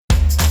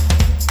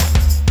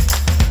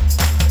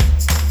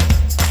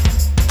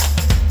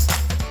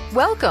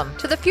Welcome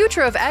to the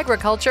Future of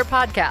Agriculture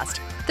podcast,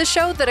 the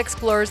show that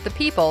explores the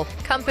people,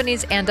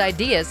 companies, and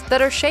ideas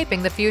that are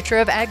shaping the future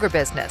of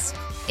agribusiness.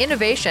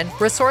 Innovation,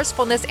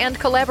 resourcefulness, and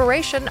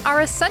collaboration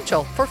are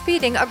essential for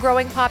feeding a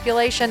growing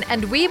population,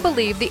 and we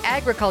believe the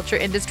agriculture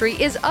industry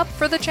is up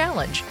for the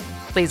challenge.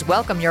 Please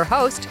welcome your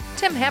host,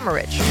 Tim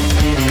Hammerich.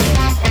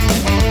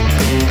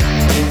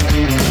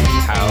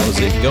 How's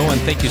it going?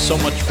 Thank you so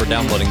much for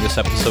downloading this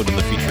episode of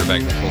the Future of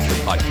Agriculture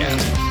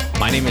podcast.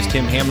 My name is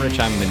Tim Hammerich.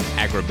 I'm an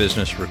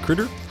agribusiness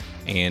recruiter,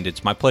 and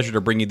it's my pleasure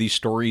to bring you these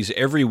stories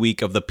every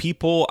week of the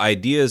people,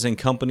 ideas, and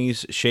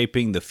companies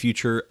shaping the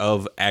future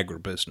of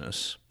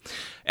agribusiness.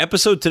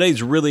 Episode today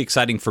is really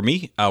exciting for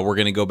me. We're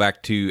going to go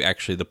back to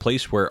actually the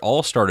place where it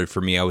all started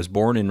for me. I was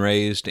born and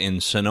raised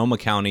in Sonoma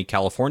County,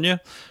 California,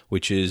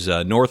 which is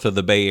north of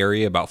the Bay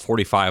Area, about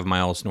 45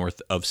 miles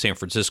north of San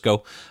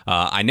Francisco.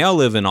 I now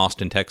live in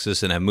Austin,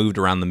 Texas, and have moved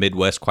around the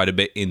Midwest quite a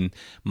bit in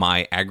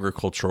my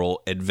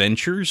agricultural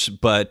adventures,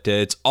 but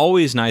it's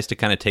always nice to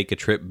kind of take a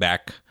trip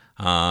back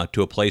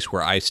to a place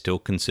where I still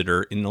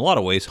consider, in a lot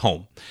of ways,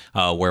 home,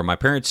 where my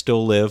parents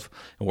still live,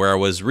 where I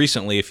was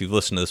recently. If you've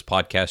listened to this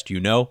podcast,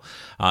 you know.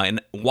 And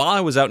while I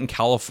was out in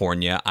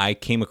California, I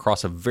came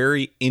across a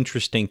very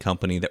interesting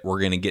company that we're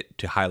going to get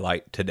to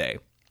highlight today.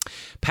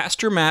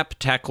 PastureMap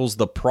tackles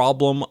the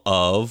problem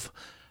of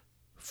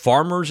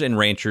farmers and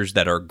ranchers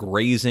that are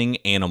grazing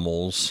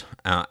animals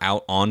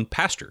out on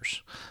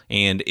pastures,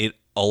 and it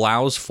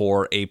allows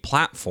for a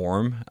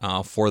platform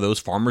for those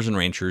farmers and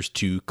ranchers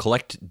to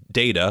collect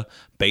data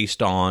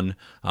based on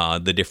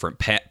the different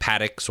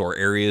paddocks or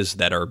areas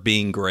that are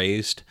being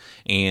grazed,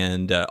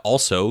 and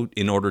also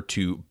in order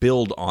to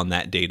build on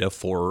that data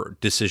for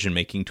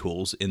decision-making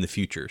tools in the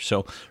future.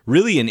 So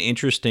really an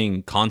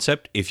interesting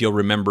concept. If you'll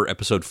remember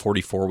episode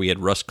 44, we had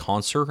Russ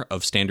Conser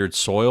of Standard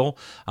Soil,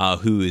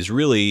 who is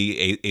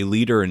really a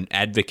leader and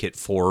advocate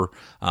for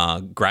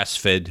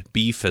grass-fed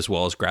beef as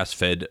well as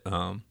grass-fed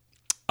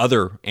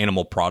other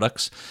animal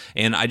products,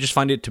 and I just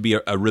find it to be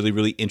a really,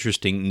 really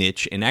interesting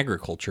niche in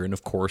agriculture. And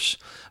of course,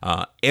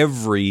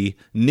 every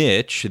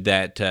niche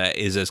that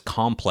is as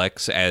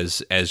complex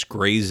as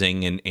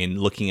grazing and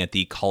looking at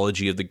the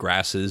ecology of the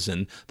grasses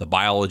and the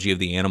biology of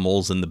the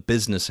animals and the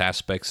business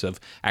aspects of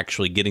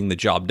actually getting the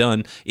job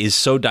done is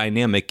so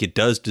dynamic. It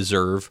does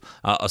deserve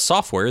a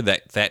software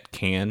that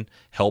can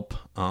help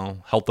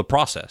the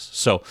process.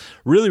 So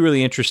really,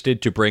 really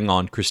interested to bring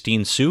on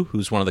Christine Su,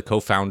 who's one of the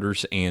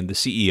co-founders and the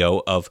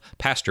CEO of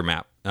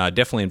PastureMap.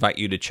 Definitely invite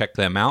you to check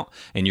them out,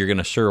 and you're going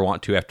to sure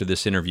want to after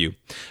this interview.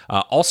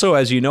 Also,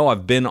 as you know,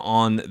 I've been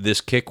on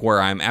this kick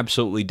where I'm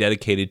absolutely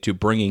dedicated to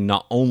bringing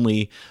not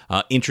only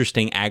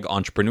interesting ag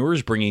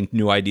entrepreneurs, bringing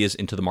new ideas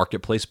into the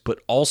marketplace, but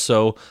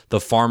also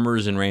the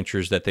farmers and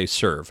ranchers that they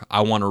serve.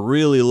 I want to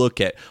really look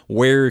at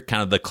where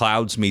kind of the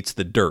clouds meets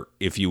the dirt,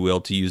 if you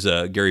will, to use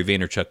a Gary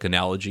Vaynerchuk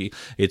analogy.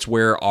 It's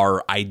where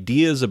our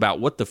ideas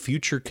about what the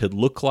future could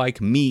look like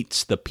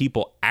meets the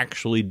people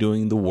actually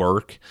doing the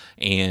work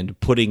and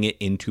putting it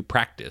into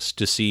practice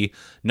to see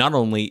not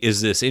only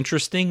is this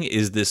interesting,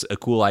 is this a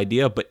cool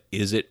idea, but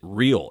is it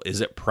real?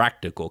 Is it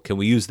practical? Can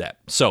we use that?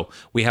 So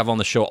we have on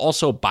the show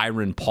also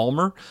Byron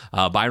Palmer.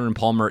 Byron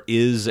Palmer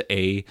is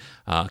a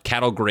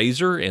cattle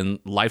grazer and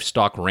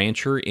livestock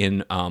rancher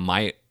in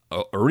my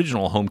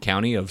original home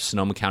county of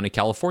Sonoma County,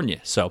 California.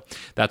 So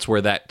that's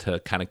where that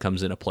kind of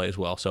comes into play as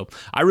well. So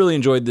I really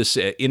enjoyed this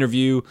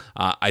interview.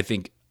 I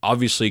think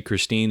obviously,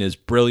 Christine is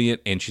brilliant,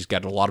 and she's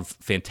got a lot of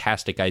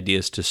fantastic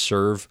ideas to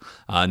serve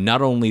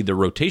not only the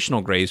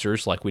rotational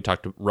grazers, like we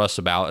talked to Russ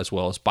about, as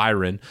well as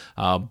Byron,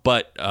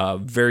 but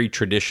very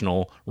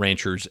traditional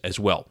ranchers as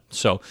well.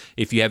 So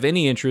if you have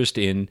any interest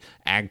in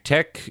ag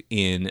tech,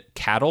 in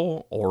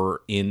cattle,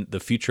 or in the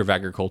future of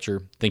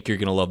agriculture, I think you're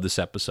going to love this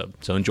episode.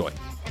 So enjoy.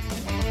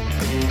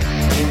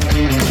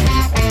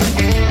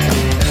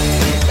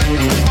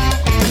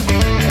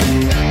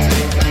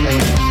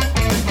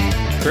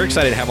 Very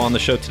excited to have on the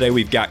show today.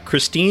 We've got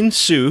Christine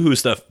Su,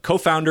 who's the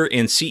co-founder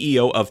and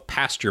CEO of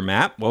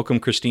PastureMap. Welcome,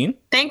 Christine.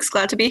 Thanks.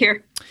 Glad to be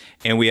here.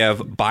 And we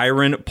have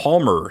Byron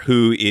Palmer,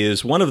 who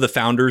is one of the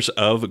founders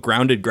of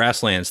Grounded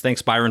Grasslands.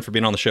 Thanks, Byron, for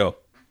being on the show.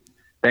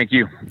 Thank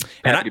you.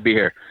 Happy to be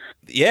here.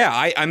 Yeah,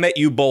 I met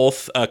you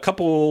both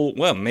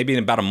maybe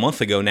about a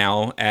month ago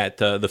now at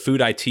the Food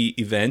IT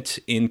event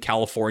in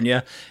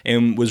California,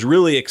 and was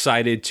really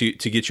excited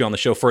to get you on the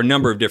show for a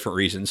number of different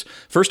reasons.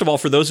 First of all,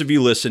 for those of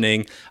you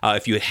listening,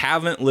 if you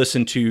haven't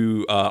listened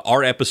to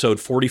our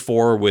episode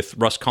 44 with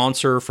Russ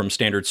Conser from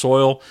Standard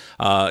Soil,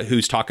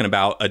 who's talking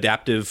about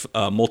adaptive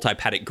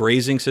multi-paddock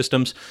grazing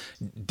systems,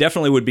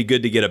 definitely would be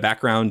good to get a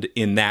background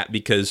in that,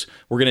 because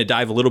we're going to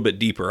dive a little bit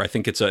deeper. I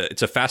think it's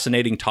a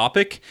fascinating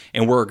topic,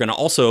 and we're going to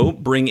also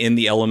bring in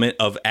the element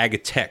of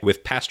ag tech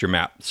with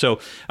PastureMap. So,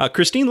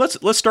 Christine,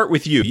 let's start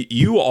with you.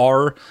 You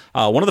are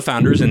one of the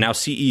founders and now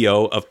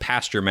CEO of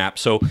PastureMap.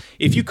 So,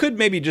 if you could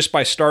maybe just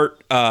by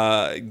start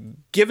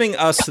giving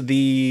us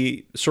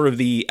the sort of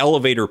the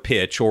elevator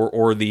pitch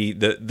or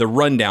the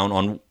rundown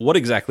on what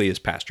exactly is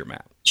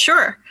PastureMap.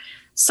 Sure.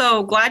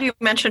 So glad you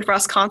mentioned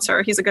Russ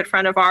Conser. He's a good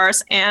friend of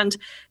ours. And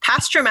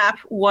PastureMap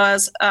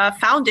was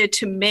founded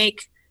to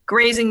make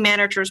grazing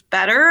managers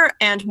better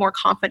and more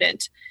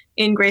confident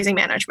in grazing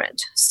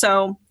management.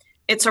 So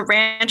it's a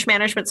ranch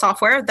management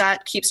software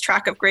that keeps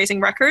track of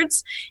grazing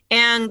records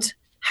and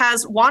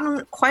has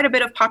won quite a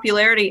bit of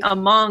popularity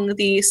among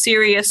the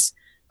serious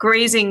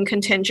grazing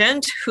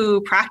contingent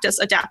who practice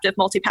adaptive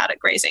multi-paddock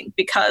grazing,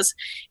 because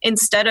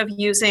instead of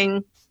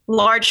using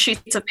large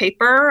sheets of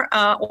paper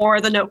or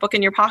the notebook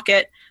in your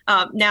pocket,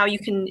 now you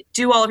can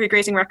do all of your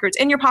grazing records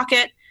in your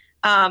pocket,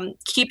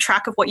 keep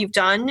track of what you've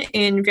done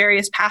in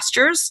various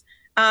pastures,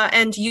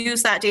 and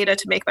use that data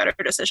to make better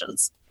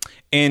decisions.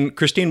 And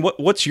Christine,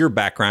 what's your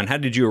background? How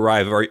did you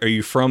arrive? Are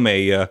you from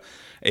a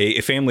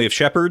family of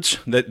shepherds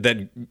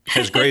that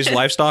has grazed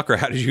livestock, or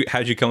how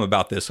did you come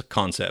about this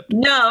concept?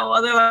 No,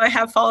 although I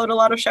have followed a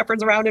lot of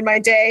shepherds around in my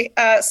day.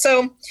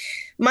 So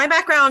my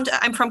background,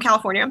 I'm from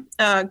California,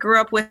 grew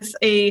up with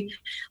a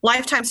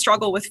lifetime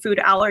struggle with food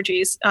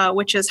allergies,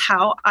 which is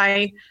how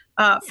I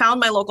found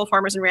my local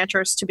farmers and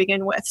ranchers to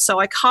begin with. So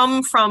I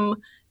come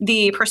from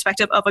the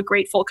perspective of a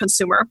grateful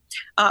consumer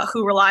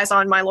who relies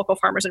on my local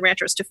farmers and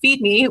ranchers to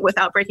feed me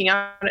without breaking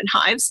out in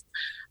hives.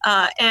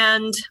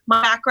 And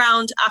my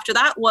background after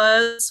that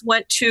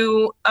went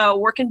to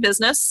work in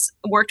business,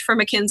 worked for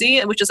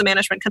McKinsey, which is a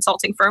management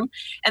consulting firm,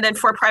 and then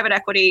for a private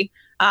equity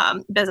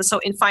business, so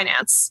in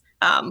finance,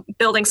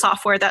 building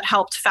software that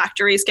helped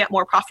factories get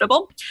more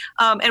profitable.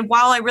 And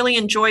while I really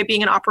enjoy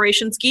being an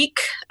operations geek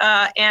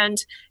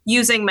and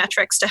using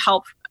metrics to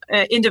help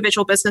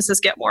individual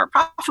businesses get more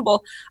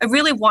profitable, I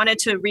really wanted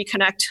to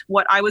reconnect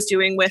what I was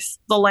doing with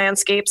the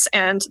landscapes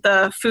and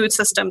the food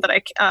system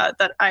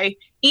that I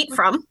eat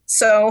from.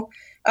 So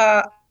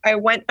I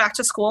went back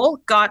to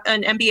school, got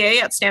an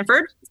MBA at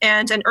Stanford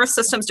and an Earth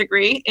Systems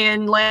degree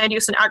in land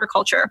use and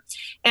agriculture.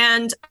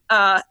 And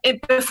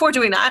before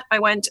doing that, I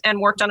went and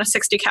worked on a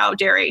 60-cow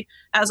dairy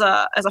as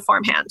a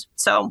farmhand.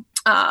 So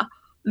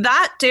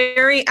that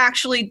dairy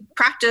actually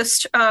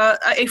practiced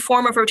a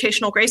form of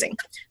rotational grazing.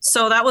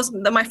 So that was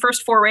my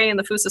first foray in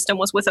the food system,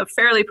 was with a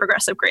fairly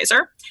progressive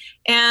grazer.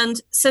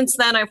 And since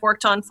then, I've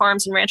worked on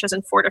farms and ranches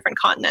in 4 different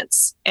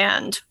continents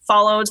and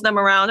followed them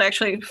around.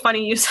 Actually,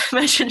 funny you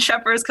mentioned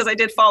shepherds, because I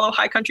did follow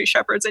high country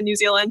shepherds in New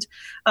Zealand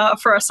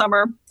for a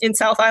summer in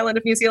South Island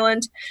of New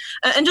Zealand.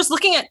 And just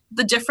looking at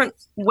the different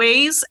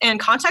ways and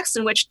contexts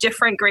in which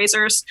different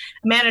grazers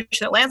manage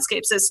their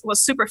landscapes was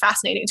super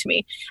fascinating to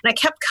me. And I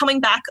kept coming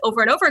back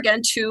over and over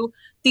again to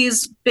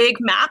these big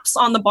maps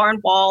on the barn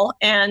wall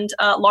and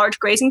large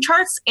grazing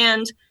charts.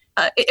 And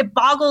it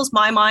boggles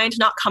my mind,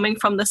 not coming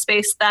from the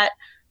space, that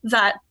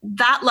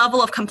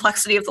level of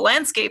complexity of the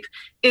landscape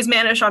is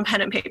managed on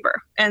pen and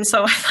paper. And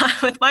so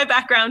with my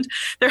background,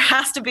 there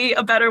has to be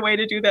a better way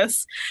to do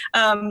this.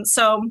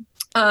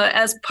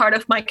 As part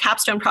of my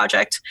capstone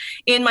project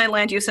in my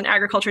land use and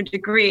agriculture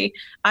degree,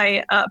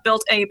 I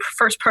built a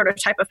first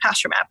prototype of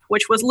PastureMap,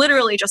 which was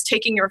literally just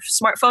taking your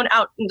smartphone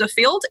out in the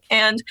field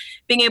and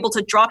being able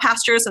to draw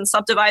pastures and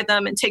subdivide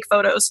them and take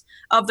photos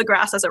of the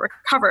grass as it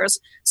recovers,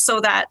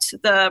 so that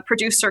the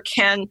producer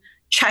can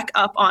check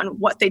up on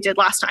what they did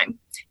last time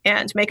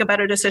and make a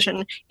better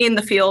decision in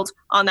the field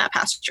on that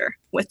pasture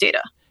with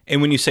data.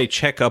 And when you say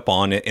check up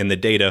on it in the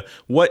data,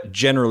 what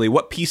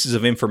pieces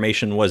of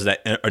information was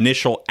that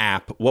initial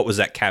app? What was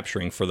that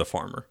capturing for the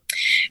farmer?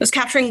 It was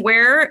capturing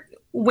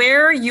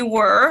where you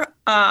were.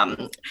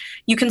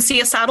 You can see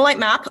a satellite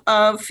map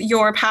of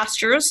your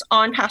pastures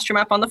on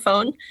PastureMap on the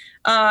phone.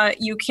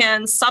 You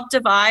can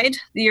subdivide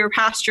your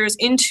pastures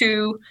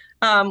into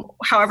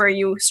however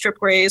you strip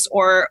graze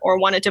or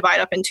want to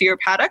divide up into your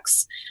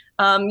paddocks.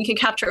 You can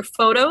capture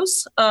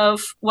photos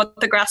of what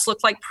the grass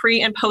looked like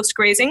pre and post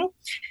grazing.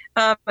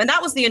 And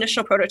that was the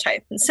initial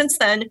prototype. And since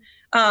then,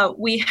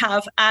 we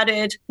have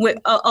added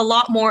a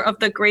lot more of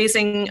the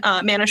grazing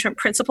management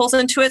principles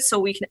into it. So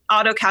we can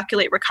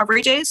auto-calculate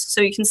recovery days.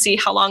 So you can see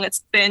how long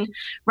it's been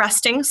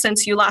resting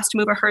since you last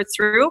move a herd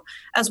through,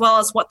 as well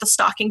as what the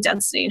stocking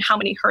density and how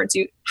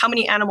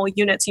many animal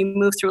units you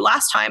moved through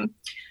last time.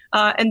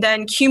 And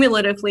then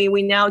cumulatively,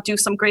 we now do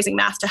some grazing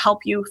math to help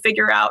you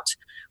figure out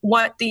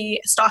what the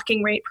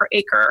stocking rate per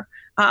acre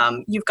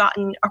you've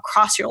gotten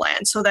across your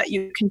land, so that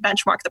you can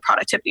benchmark the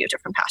productivity of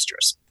different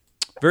pastures.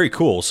 Very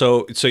cool.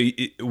 So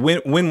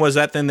when was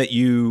that then that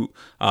you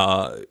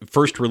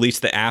first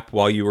released the app,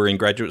 while you were in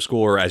graduate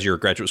school or as your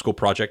graduate school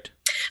project?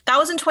 That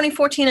was in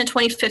 2014 and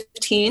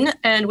 2015,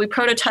 and we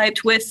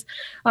prototyped with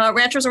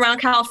ranchers around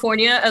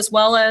California as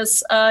well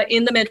as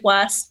in the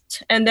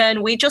Midwest. And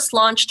then we just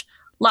launched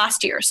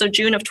last year, so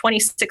June of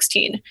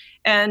 2016,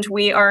 and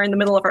we are in the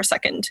middle of our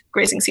second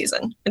grazing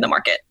season in the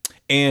market.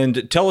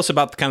 And tell us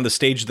about the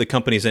stage the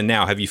company's in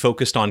now. Have you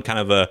focused on kind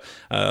of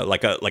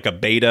a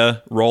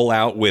beta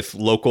rollout with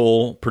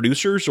local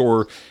producers,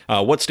 or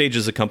what stage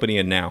is the company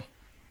in now?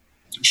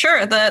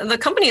 Sure. The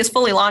company is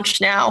fully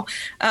launched now.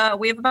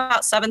 We have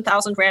about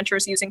 7,000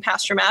 ranchers using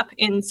PastureMap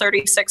in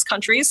 36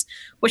 countries,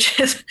 which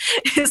is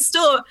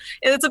still,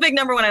 it's a big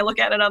number when I look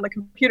at it on the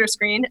computer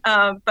screen.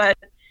 But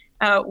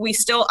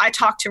I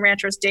talk to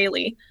ranchers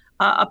daily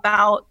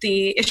about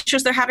the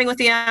issues they're having with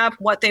the app,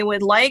 what they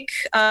would like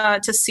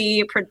to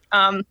see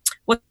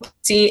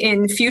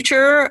in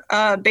future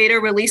beta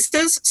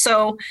releases.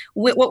 So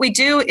what we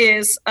do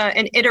is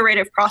an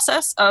iterative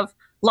process of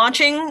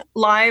launching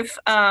live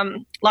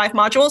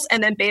modules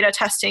and then beta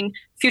testing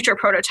future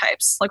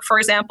prototypes. Like, for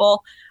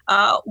example,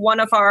 one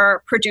of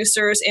our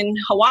producers in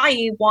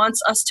Hawaii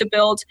wants us to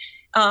build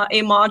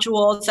a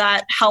module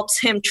that helps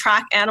him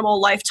track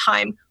animal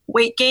lifetime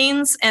weight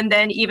gains, and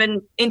then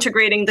even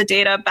integrating the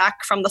data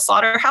back from the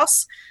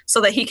slaughterhouse so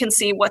that he can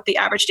see what the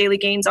average daily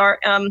gains are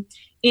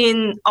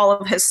in all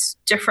of his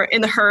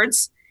in the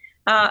herds.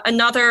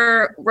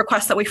 Another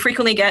request that we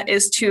frequently get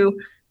is to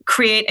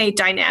create a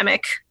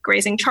dynamic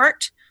grazing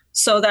chart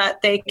so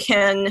that they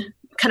can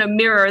kind of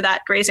mirror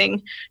that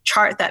grazing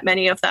chart that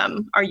many of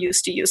them are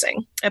used to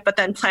using, but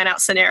then plan out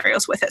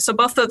scenarios with it. So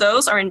both of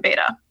those are in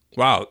beta.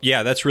 Wow.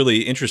 Yeah, that's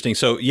really interesting.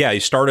 So yeah, you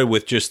started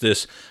with just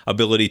this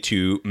ability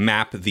to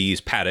map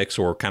these paddocks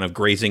or kind of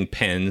grazing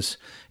pens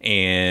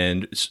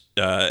and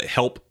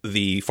help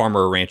the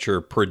farmer or rancher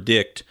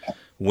predict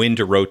when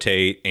to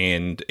rotate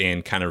and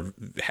kind of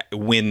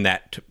when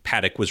that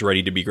paddock was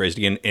ready to be grazed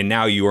again. And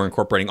now you are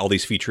incorporating all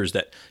these features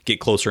that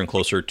get closer and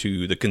closer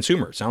to the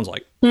consumer, it sounds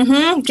like.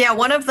 Mm-hmm. Yeah,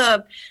 one of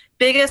the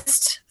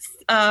biggest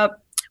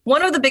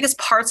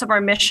parts of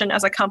our mission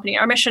as a company,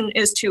 our mission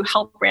is to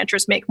help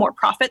ranchers make more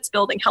profits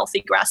building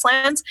healthy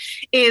grasslands,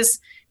 is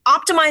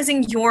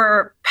optimizing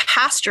your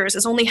pastures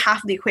is only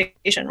half of the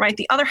equation, right?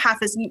 The other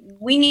half is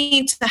we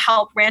need to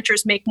help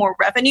ranchers make more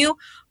revenue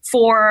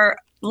for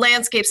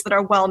landscapes that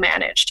are well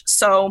managed.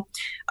 So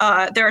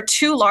there are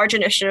two large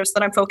initiatives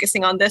that I'm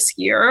focusing on this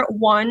year.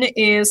 One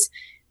is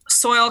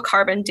soil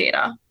carbon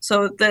data.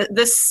 So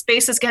this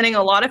space is getting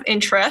a lot of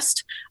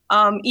interest,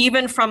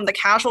 even from the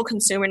casual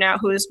consumer now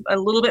who is a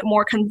little bit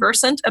more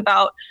conversant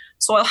about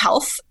soil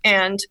health.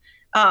 And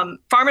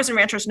farmers and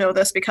ranchers know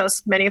this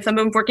because many of them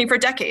have been working for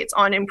decades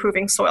on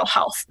improving soil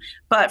health.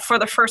 But for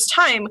the first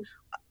time,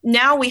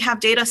 now we have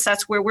data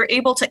sets where we're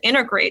able to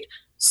integrate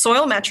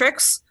soil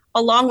metrics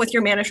along with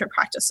your management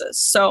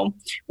practices. So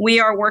we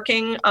are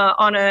working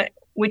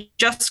we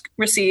just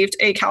received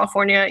a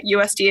California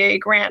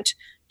USDA grant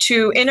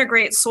to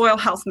integrate soil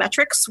health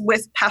metrics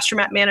with pasture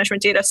map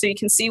management data so you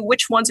can see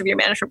which ones of your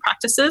management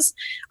practices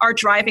are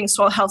driving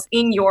soil health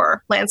in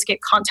your landscape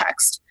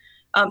context.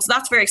 So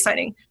that's very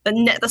exciting.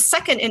 The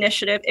second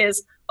initiative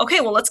is,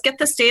 okay, well, let's get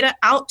this data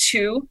out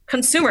to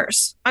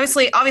consumers.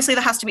 Obviously,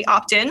 that has to be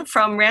opt-in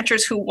from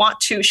ranchers who want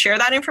to share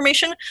that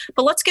information,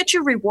 but let's get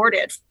you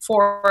rewarded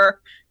for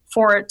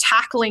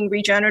tackling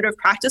regenerative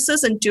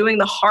practices and doing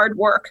the hard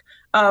work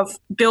of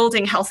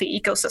building healthy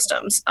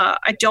ecosystems.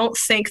 I don't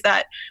think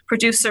that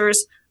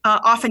producers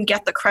often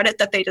get the credit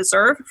that they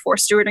deserve for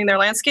stewarding their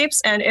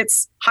landscapes, and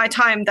it's high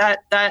time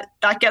that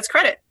gets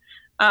credit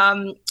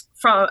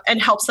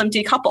and helps them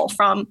decouple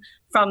from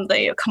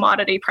the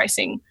commodity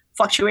pricing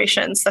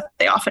fluctuations that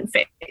they often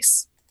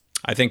face.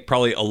 I think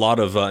probably a lot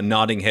of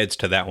nodding heads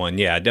to that one.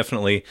 Yeah,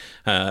 definitely.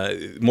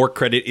 More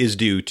credit is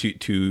due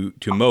to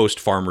most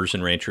farmers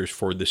and ranchers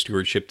for the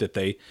stewardship that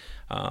they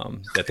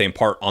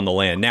impart on the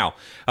land. Now,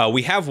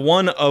 we have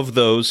one of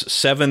those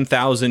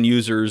 7,000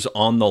 users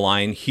on the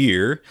line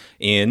here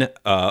in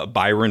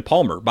Byron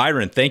Palmer.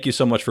 Byron, thank you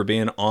so much for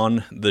being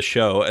on the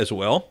show as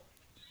well.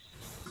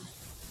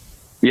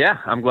 Yeah,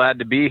 I'm glad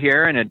to be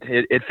here, and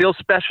it feels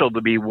special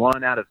to be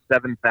one out of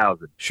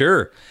 7,000.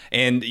 Sure.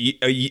 And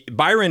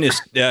Byron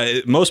is,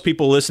 most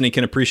people listening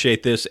can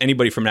appreciate this,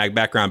 anybody from an ag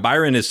background.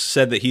 Byron has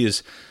said that he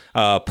is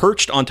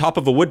perched on top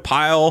of a wood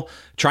pile,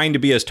 trying to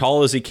be as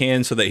tall as he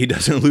can so that he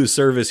doesn't lose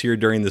service here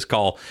during this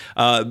call.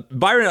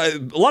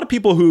 Byron, a lot of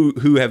people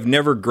who have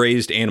never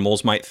grazed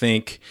animals might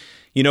think,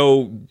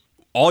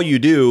 all you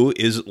do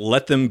is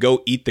let them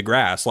go eat the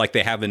grass like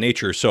they have in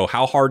nature. So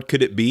how hard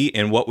could it be,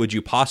 and what would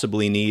you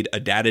possibly need a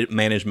data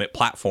management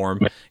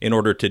platform in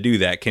order to do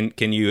that?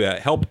 Can you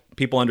help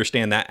people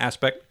understand that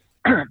aspect?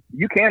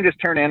 You can just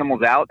turn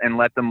animals out and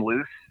let them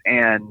loose,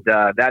 and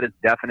that is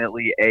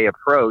definitely a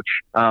approach.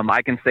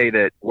 I can say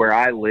that where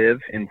I live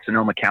in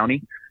Sonoma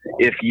County,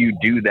 if you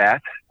do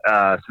that,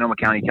 Sonoma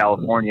County,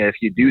 California, if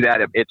you do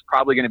that, it's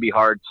probably going to be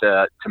hard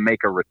to make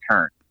a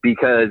return.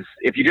 Because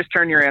if you just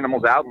turn your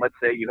animals out, and let's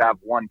say you have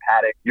one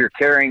paddock, your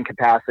carrying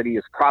capacity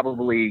is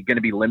probably going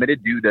to be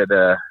limited due to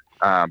the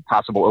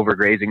possible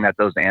overgrazing that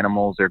those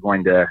animals are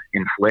going to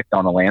inflict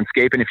on the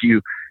landscape. And if you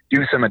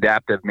do some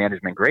adaptive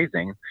management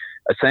grazing,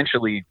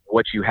 essentially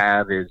what you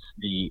have is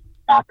the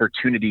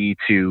opportunity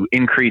to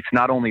increase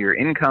not only your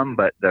income,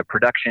 but the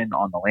production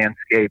on the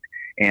landscape,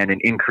 and an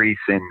increase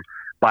in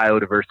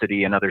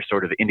biodiversity and other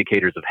sort of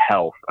indicators of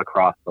health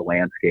across the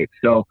landscape.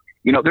 So,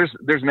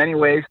 there's many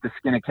ways to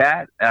skin a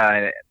cat,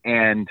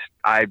 and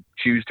I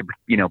choose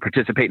to,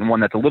 participate in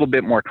one that's a little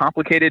bit more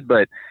complicated,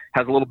 but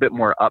has a little bit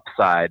more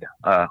upside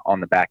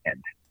on the back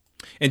end.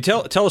 And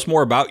tell us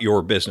more about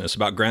your business,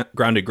 about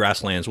Grounded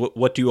Grasslands.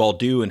 What do you all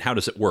do, and how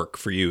does it work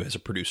for you as a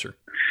producer?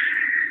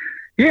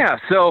 Yeah,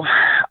 so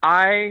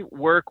I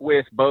work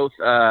with both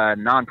a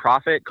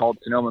nonprofit called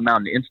Sonoma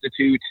Mountain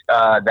Institute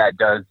that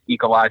does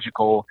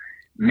ecological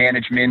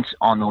management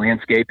on the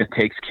landscape and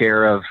takes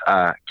care of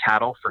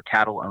cattle for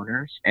cattle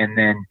owners. And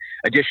then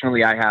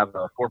additionally, I have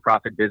a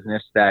for-profit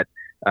business that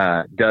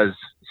does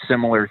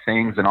similar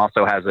things and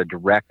also has a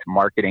direct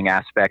marketing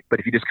aspect. But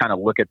if you just kind of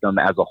look at them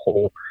as a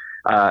whole,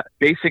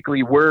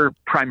 basically we're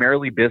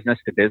primarily business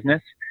to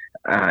business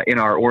in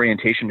our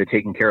orientation to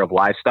taking care of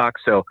livestock.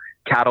 So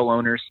cattle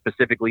owners,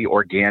 specifically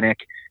organic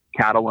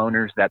cattle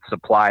owners that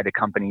supply to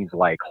companies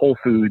like Whole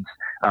Foods.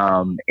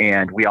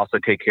 And we also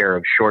take care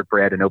of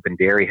shortbread and open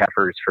dairy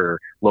heifers for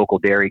local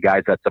dairy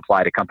guys that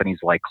supply to companies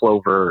like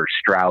Clover or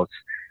Strauss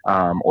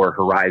or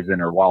Horizon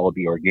or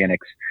Wallaby Organics.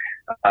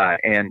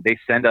 And they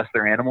send us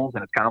their animals,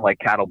 and it's kind of like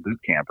cattle boot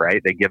camp,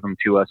 right? They give them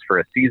to us for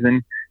a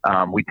season.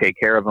 We take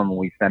care of them, and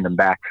we send them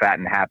back fat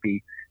and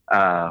happy,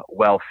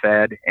 well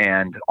fed.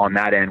 And on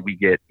that end, we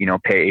get,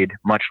 paid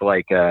much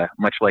like a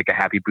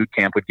happy boot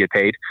camp would get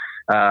paid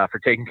for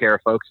taking care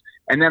of folks.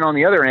 And then on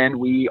the other end,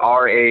 we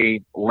are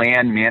a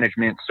land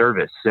management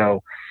service.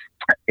 So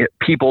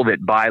people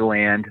that buy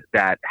land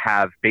that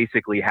have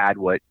basically had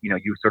what,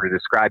 you sort of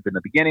described in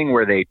the beginning,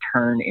 where they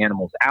turn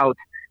animals out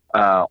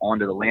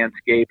onto the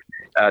landscape.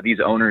 These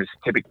owners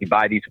typically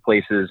buy these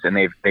places, and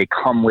they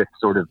come with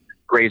sort of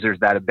grazers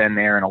that have been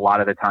there. And a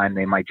lot of the time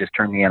they might just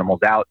turn the animals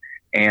out.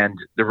 And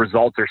the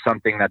results are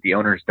something that the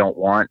owners don't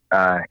want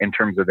in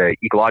terms of the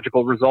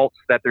ecological results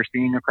that they're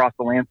seeing across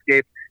the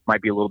landscape.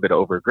 Might be a little bit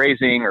of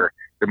overgrazing, or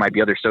there might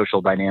be other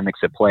social dynamics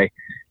at play.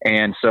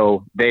 And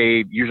so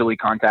they usually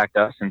contact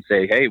us and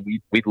say, hey,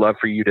 we'd love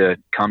for you to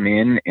come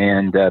in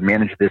and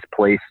manage this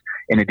place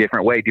in a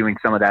different way, doing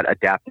some of that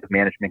adaptive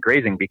management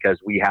grazing, because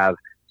we have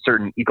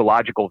certain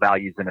ecological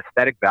values and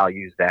aesthetic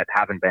values that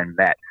haven't been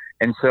met.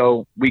 And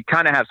so we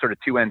kind of have sort of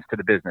two ends to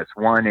the business.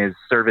 One is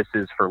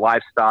services for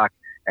livestock,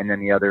 and then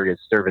the other is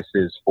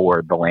services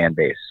for the land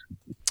base.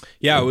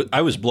 Yeah,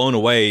 I was blown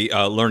away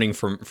learning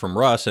from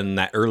Russ in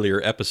that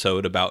earlier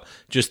episode about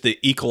just the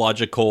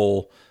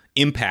ecological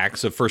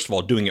impacts of, first of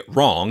all, doing it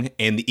wrong,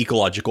 and the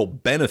ecological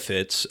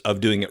benefits of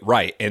doing it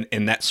right.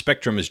 And that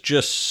spectrum is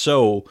just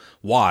so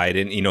wide.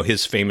 And,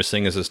 his famous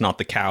thing is, it's not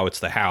the cow, it's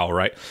the how,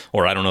 right?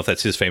 Or I don't know if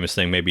that's his famous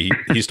thing. Maybe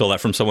he stole that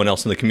from someone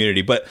else in the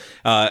community. But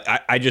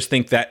I just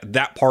think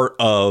that part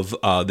of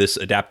this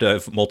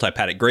adaptive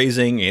multi-paddock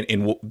grazing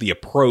and the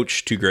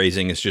approach to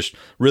grazing is just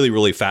really,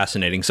 really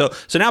fascinating. So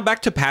now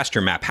back to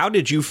PastureMap. How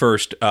did you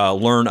first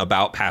learn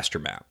about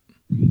PastureMap?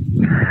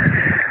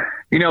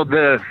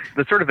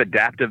 The sort of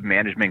adaptive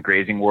management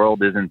grazing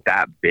world isn't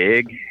that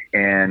big.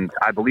 And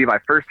I believe I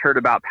first heard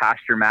about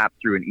PastureMap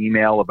through an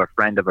email of a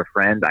friend of a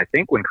friend. I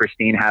think when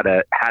Christine had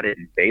it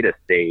in beta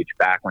stage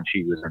back when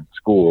she was in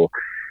school.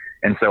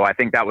 And so I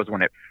think that was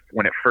when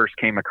it first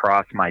came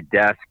across my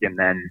desk. And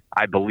then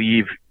I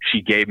believe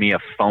she gave me a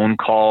phone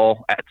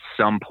call at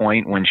some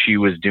point when she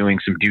was doing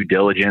some due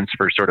diligence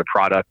for sort of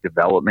product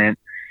development.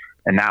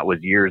 And that was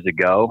years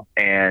ago.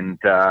 And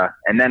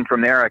then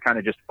from there, I kind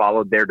of just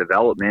followed their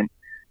development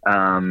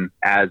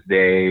as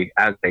they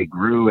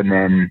grew, and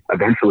then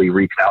eventually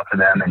reached out to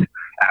them and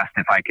asked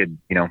if I could,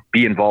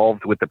 be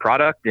involved with the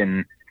product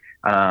and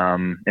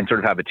sort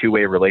of have a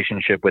two-way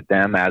relationship with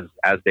them as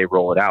they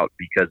roll it out,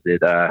 because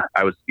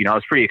I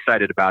was pretty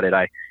excited about it.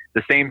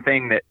 The same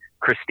thing that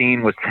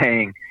Christine was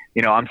saying,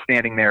 I'm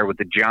standing there with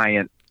the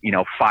giant,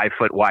 5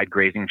 foot wide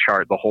grazing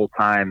chart the whole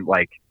time,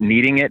 like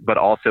needing it, but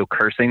also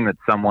cursing that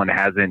someone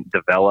hasn't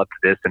developed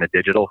this in a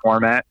digital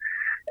format.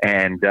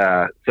 And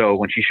so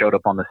when she showed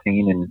up on the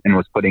scene and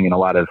was putting in a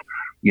lot of,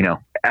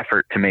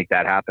 effort to make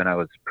that happen, I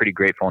was pretty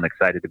grateful and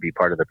excited to be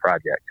part of the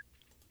project.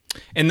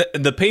 And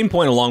the pain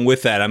point along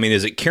with that, I mean,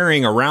 is it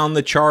carrying around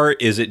the chart?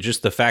 Is it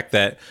just the fact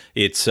that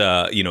it's,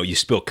 you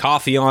spill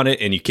coffee on it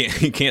and you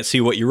can't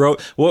see what you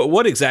wrote?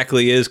 What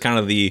exactly is kind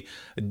of the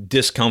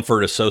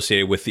discomfort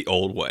associated with the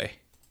old way?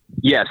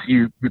 Yes,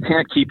 you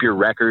can't keep your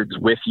records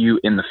with you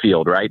in the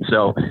field, right?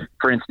 So,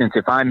 for instance,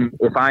 if I'm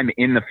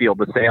in the field,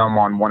 let's say I'm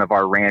on one of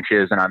our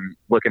ranches and I'm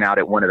looking out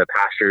at one of the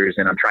pastures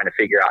and I'm trying to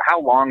figure out how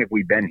long have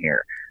we been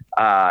here.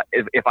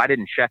 If I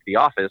didn't check the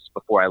office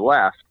before I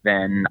left,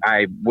 then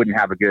I wouldn't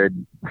have a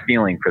good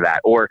feeling for that.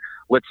 Or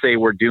let's say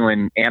we're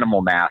doing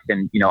animal math,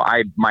 and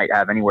I might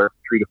have anywhere from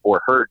 3 to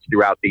 4 herds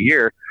throughout the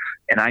year,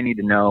 and I need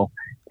to know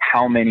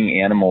how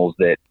many animals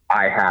that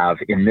I have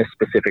in this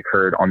specific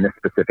herd on this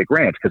specific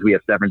ranch, because we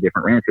have 7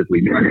 different ranches we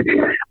manage.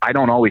 I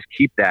don't always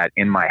keep that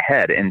in my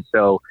head. And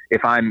so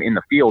if I'm in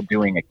the field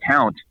doing a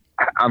count,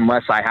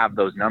 unless I have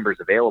those numbers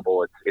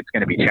available, it's going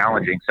to be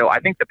challenging. So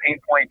I think the pain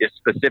point is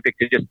specific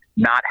to just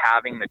not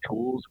having the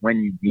tools when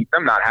you need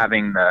them, not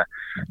having the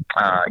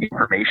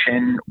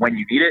information when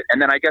you need it. And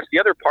then I guess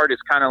the other part is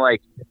kind of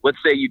like, let's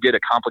say you did a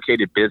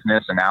complicated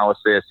business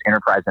analysis,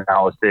 enterprise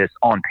analysis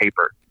on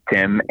paper,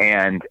 Tim,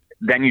 and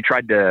then you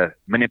tried to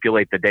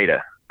manipulate the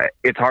data.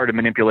 It's hard to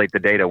manipulate the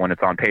data when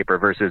it's on paper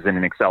versus in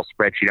an Excel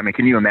spreadsheet. I mean,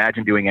 can you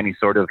imagine doing any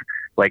sort of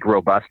like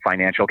robust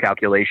financial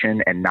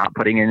calculation and not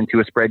putting it into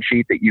a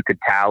spreadsheet that you could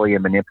tally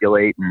and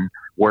manipulate and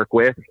work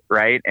with,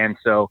 right? And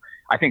so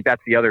I think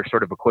that's the other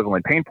sort of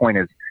equivalent pain point,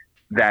 is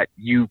that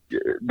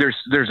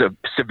there's a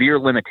severe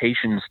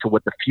limitations to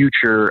what the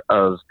future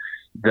of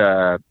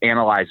the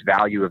analyzed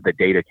value of the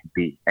data can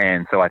be.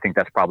 And so I think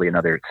that's probably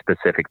another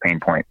specific pain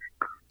point.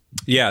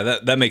 Yeah,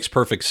 that makes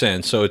perfect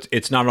sense. So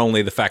it's not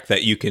only the fact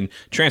that you can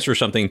transfer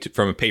something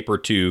from a paper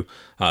to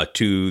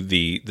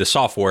the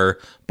software,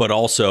 but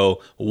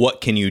also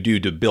what can you do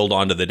to build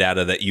onto the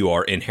data that you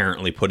are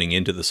inherently putting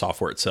into the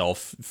software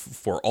itself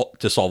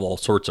to solve all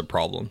sorts of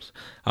problems.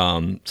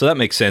 So that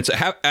makes sense.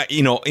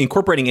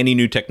 Incorporating any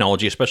new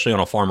technology, especially on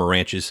a farm or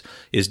ranch,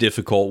 is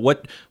difficult.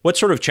 What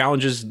sort of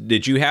challenges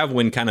did you have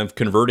when kind of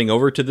converting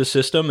over to the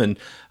system? And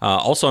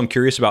also, I'm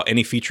curious about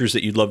any features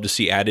that you'd love to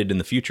see added in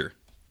the future.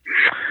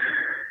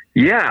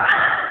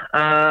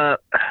 Yeah.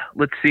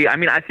 Let's see. I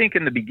mean, I think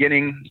in the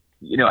beginning,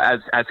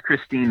 as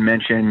Christine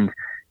mentioned,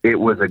 it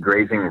was a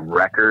grazing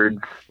records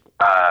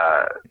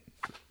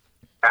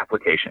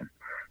application.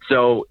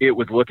 So it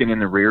was looking in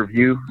the rear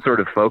view sort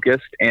of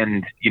focused.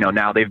 And,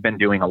 now they've been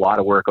doing a lot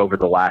of work over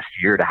the last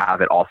year to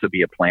have it also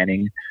be a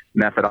planning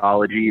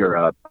methodology or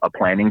a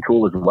planning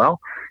tool as well.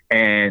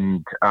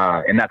 And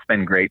that's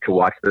been great to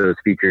watch those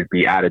features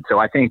be added. So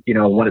I think,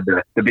 one of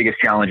the biggest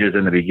challenges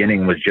in the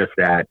beginning was just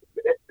that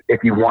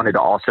if you wanted to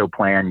also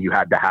plan, you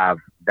had to have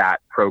that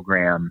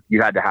program,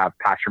 you had to have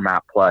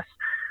PastureMap plus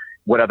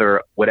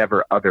whatever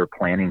other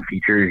planning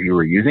features you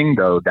were using,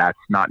 though that's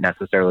not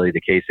necessarily the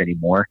case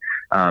anymore.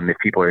 If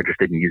people are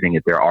interested in using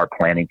it, there are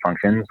planning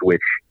functions, which,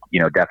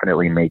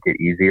 definitely make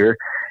it easier.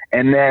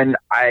 And then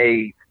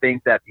I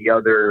think that the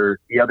other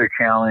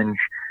challenge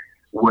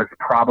was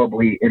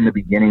probably in the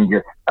beginning,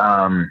 just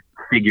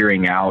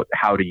figuring out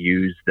how to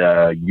use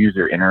the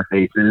user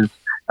interfaces,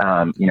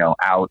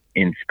 out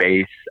in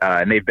space.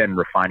 And they've been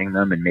refining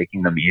them and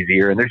making them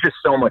easier. And there's just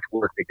so much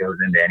work that goes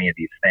into any of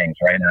these things,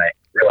 right? And I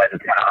realize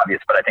it's kind of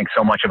obvious, but I think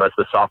so much of us,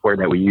 the software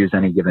that we use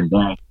any given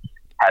day,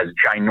 has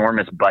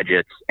ginormous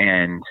budgets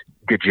and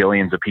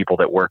gajillions of people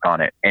that work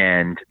on it.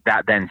 And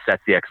that then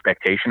sets the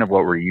expectation of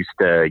what we're used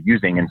to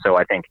using. And so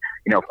I think,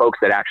 folks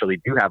that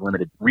actually do have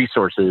limited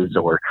resources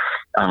or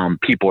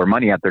people or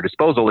money at their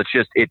disposal,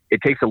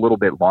 it takes a little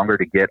bit longer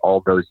to get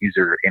all those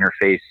user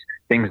interface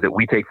things that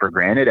we take for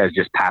granted as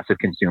just passive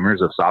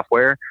consumers of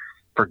software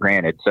for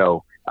granted.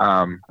 So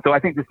I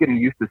think just getting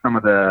used to some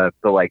of the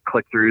like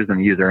click-throughs and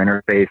the user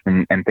interface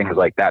and things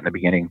like that in the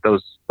beginning,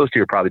 those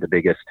two are probably the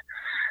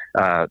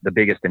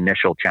biggest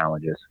initial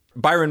challenges.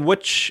 Byron,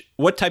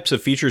 what types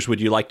of features would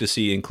you like to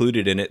see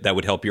included in it that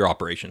would help your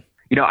operation?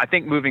 I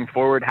think moving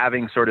forward,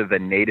 having sort of a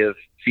native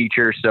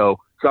feature. So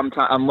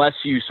sometimes, unless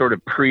you sort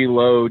of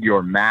preload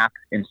your map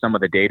in some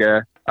of the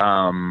data,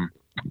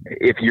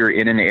 if you're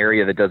in an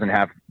area that doesn't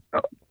have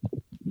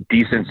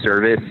decent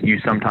service, you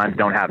sometimes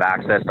don't have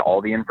access to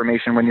all the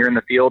information when you're in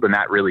the field, and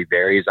that really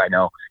varies. I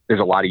know there's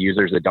a lot of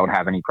users that don't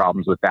have any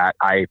problems with that.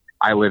 I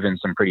live in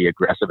some pretty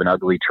aggressive and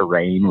ugly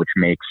terrain, which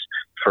makes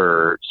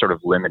for sort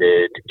of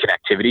limited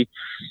connectivity.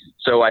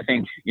 So I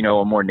think,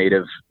 a more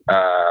native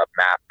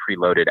map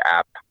preloaded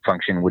app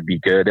function would be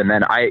good. And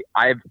then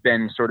I've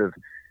been sort of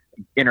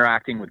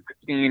interacting with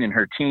Christine and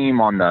her team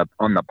on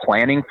the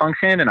planning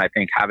function, and I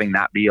think having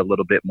that be a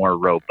little bit more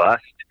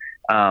robust,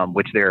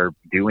 which they're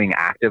doing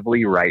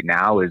actively right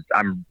now, is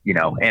I'm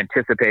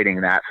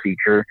anticipating that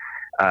feature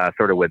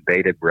sort of with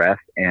bated breath.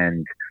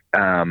 And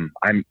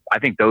I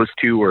think those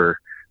two are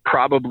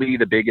probably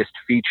the biggest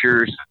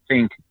features. I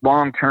think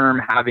long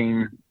term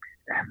having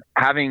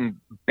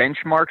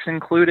benchmarks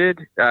included,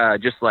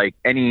 just like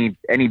any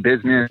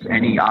business,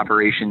 any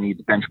operation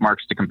needs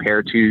benchmarks to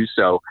compare to.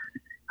 So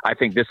I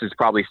think this is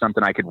probably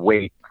something I could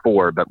wait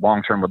for, but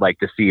long term would like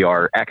to see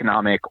our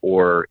economic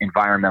or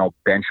environmental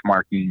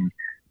benchmarking,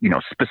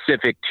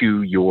 specific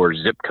to your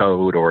zip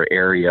code or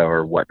area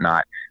or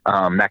whatnot,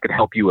 that could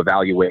help you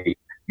evaluate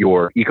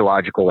your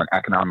ecological and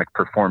economic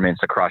performance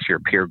across your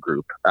peer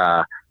group.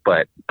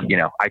 But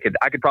I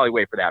could probably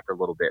wait for that for a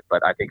little bit,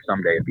 but I think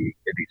someday it'd be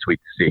sweet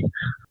to see.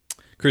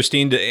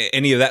 Christine,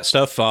 any of that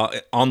stuff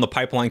on the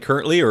pipeline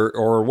currently,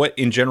 or what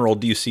in general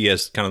do you see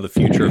as kind of the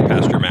future of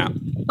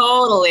PastureMap?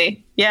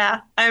 Totally. Yeah.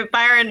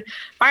 Byron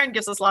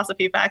gives us lots of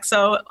feedback,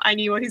 so I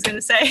knew what he's going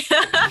to say.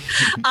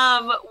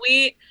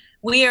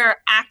 We are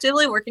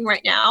actively working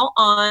right now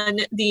on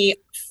the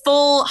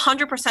full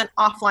 100%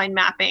 offline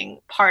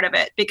mapping part of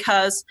it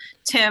because,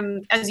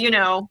 Tim, as you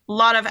know, a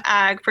lot of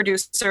ag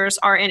producers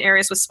are in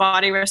areas with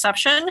spotty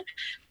reception.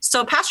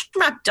 So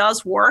PastureMap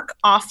does work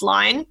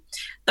offline.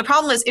 The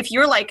problem is if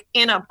you're like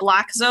in a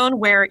black zone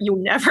where you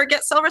never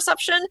get cell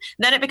reception,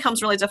 then it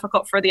becomes really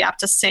difficult for the app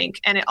to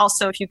sync. And it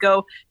also, if you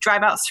go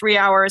drive out 3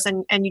 hours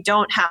and you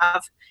don't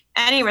have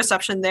any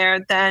reception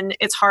there, then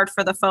it's hard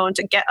for the phone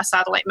to get a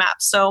satellite map.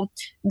 So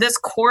this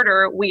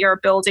quarter, we are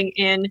building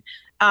in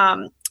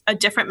a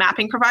different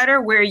mapping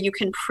provider where you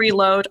can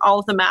preload all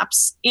of the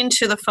maps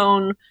into the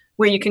phone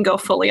where you can go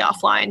fully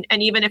offline.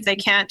 And even if they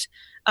can't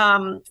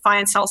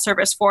find cell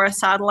service for a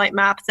satellite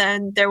map,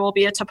 then there will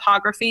be a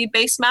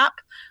topography-based map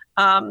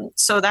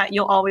so that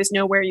you'll always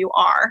know where you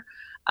are.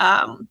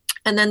 And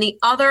then the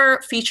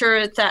other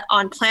feature that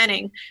on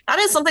planning, that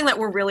is something that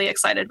we're really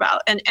excited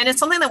about. And it's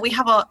something that we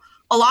have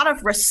a lot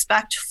of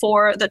respect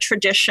for the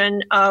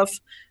tradition of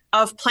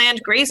of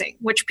planned grazing,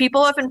 which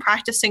people have been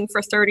practicing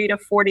for 30 to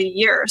 40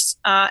 years.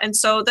 And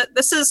so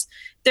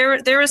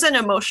there is an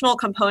emotional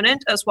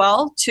component as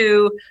well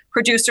to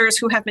producers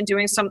who have been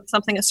doing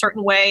something a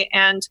certain way.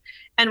 And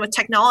with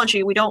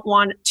technology, we don't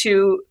want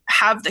to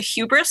have the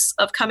hubris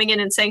of coming in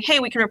and saying, hey,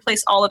 we can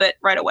replace all of it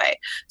right away.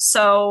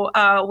 So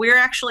we're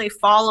actually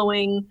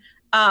following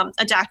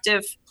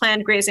adaptive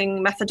planned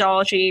grazing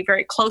methodology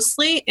very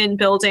closely in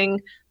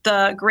building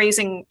the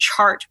grazing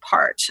chart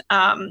part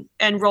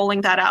and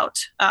rolling that out.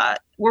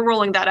 We're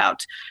rolling that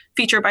out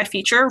feature by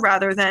feature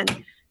rather than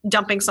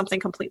dumping something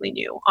completely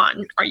new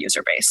on our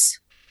user base.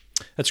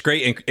 That's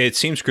great. And it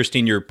seems,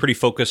 Christine, you're pretty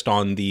focused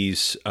on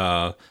these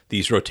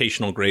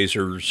rotational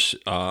grazers,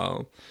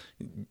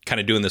 kind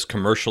of doing this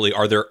commercially.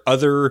 Are there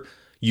other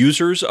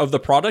users of the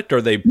product, or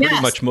are they pretty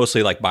much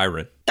mostly like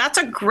Byron? That's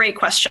a great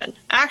question.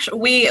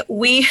 Actually,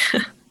 we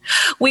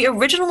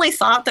originally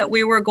thought that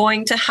we were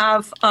going to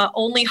have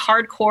only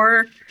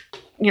hardcore,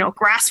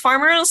 grass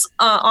farmers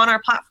on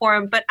our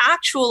platform, but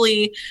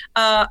actually,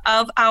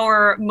 of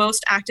our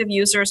most active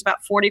users, about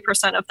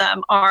 40% of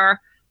them are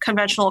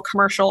conventional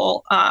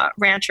commercial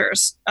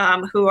ranchers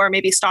who are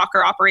maybe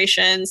stocker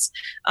operations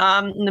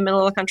in the middle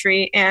of the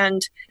country,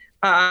 and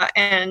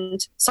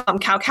some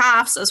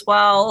cow-calves as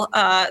well.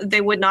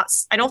 They would not.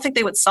 I don't think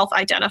they would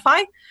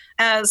self-identify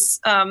as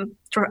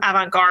sort of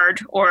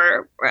avant-garde,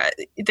 or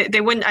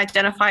they wouldn't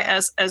identify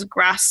as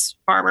grass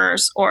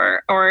farmers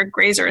or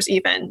grazers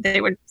even.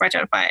 They would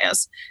identify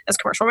as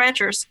commercial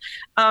ranchers.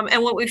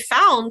 And what we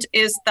found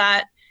is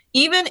that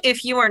even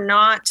if you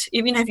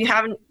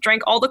haven't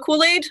drank all the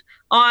Kool-Aid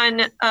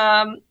on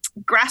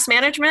grass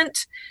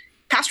management,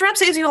 pasture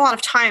saves you a lot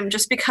of time,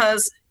 just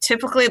because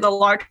typically the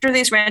larger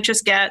these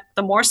ranches get,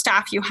 the more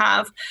staff you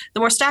have. The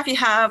more staff you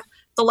have,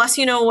 the less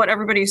you know what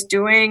everybody's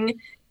doing.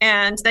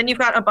 And then you've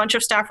got a bunch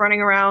of staff running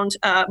around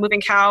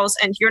moving cows,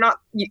 and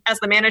as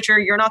the manager,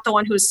 you're not the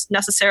one who's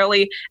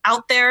necessarily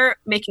out there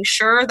making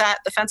sure that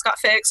the fence got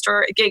fixed,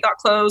 or a gate got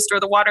closed, or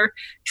the water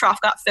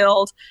trough got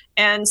filled.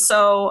 And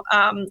so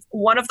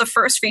one of the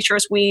first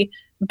features we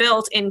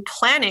built in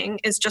planning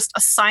is just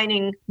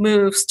assigning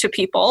moves to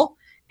people,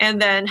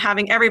 and then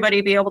having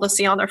everybody be able to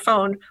see on their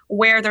phone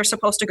where they're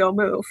supposed to go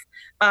move.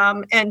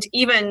 And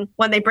even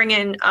when they bring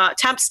in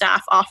temp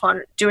staff off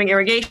on doing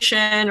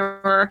irrigation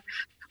or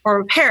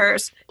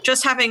repairs,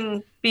 just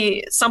having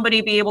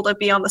somebody be able to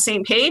be on the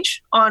same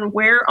page on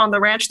where on the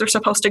ranch they're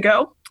supposed to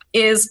go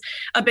is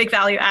a big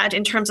value add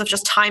in terms of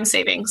just time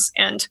savings.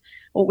 And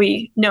what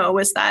we know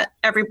is that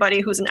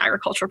everybody who's an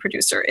agricultural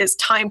producer is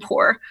time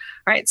poor,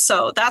 right?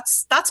 So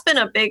that's been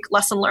a big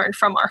lesson learned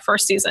from our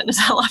first season, is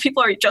a lot of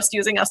people are just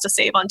using us to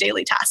save on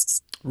daily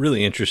tasks.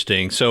 Really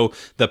interesting. So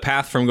the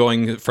path from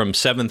going from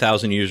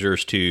 7,000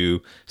 users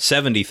to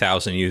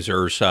 70,000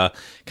 users, kind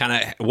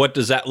of what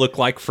does that look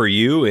like for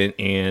you,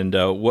 and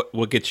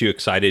what gets you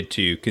excited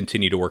to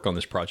continue to work on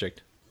this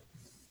project?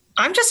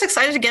 I'm just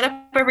excited to get up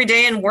every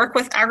day and work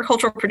with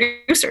agricultural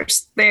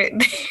producers. They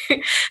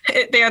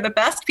are the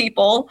best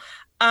people.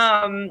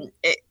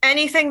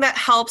 Anything that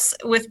helps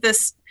with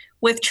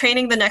with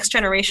training the next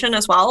generation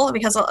as well,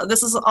 because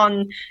this is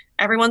on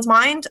everyone's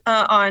mind,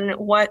 on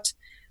what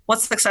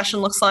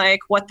succession looks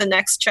like, what the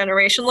next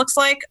generation looks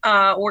like.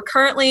 We're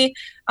currently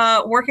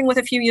working with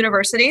a few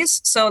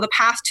universities. So the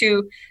path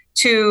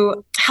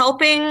to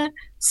helping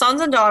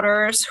sons and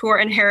daughters who are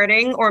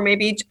inheriting, or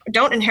maybe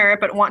don't inherit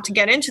but want to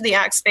get into the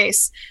ag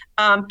space,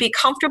 be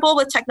comfortable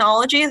with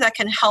technology that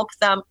can help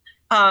them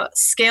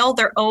scale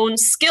their own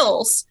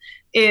skills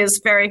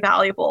is very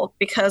valuable,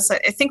 because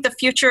I think the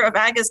future of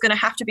ag is going to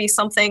have to be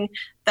something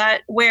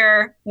that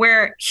where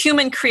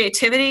human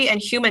creativity and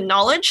human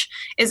knowledge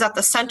is at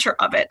the center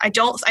of it. I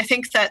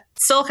think that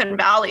Silicon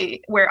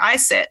Valley, where I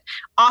sit,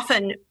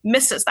 often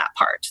misses that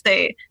part.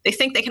 They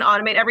think they can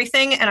automate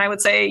everything, and I would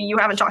say you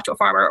haven't talked to a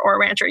farmer or a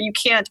rancher. You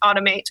can't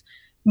automate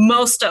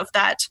most of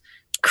that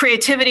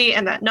creativity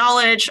and that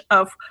knowledge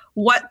of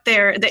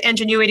the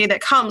ingenuity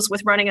that comes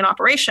with running an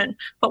operation.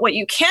 But what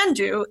you can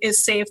do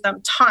is save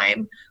them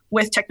time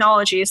with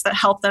technologies that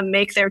help them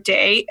make their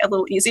day a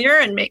little easier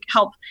and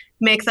help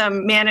make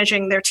them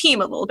managing their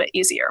team a little bit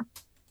easier.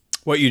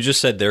 What you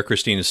just said there,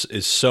 Christine,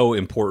 is so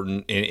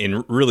important,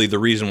 and really the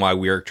reason why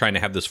we are trying to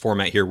have this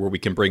format here, where we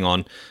can bring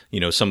on,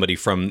 somebody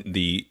from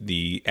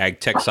the ag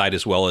tech side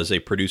as well as a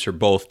producer,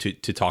 both to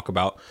talk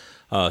about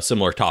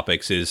similar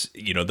topics, is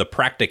the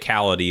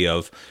practicality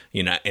of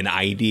an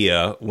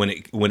idea when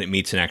it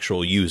meets an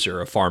actual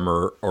user, a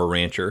farmer or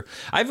rancher.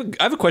 I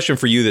have a question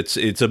for you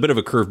it's a bit of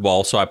a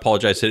curveball, so I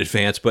apologize in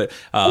advance, but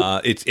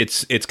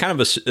it's kind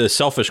of a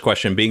selfish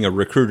question. Being a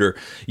recruiter,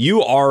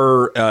 you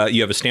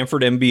have a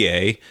Stanford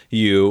MBA,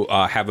 you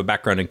have a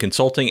background in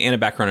consulting and a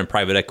background in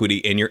private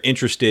equity, and you're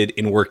interested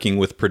in working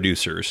with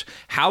producers.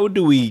 How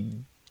do we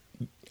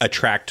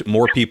attract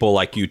more people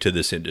like you to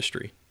this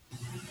industry?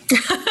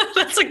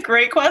 That's a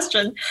great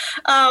question.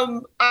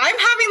 I'm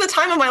having the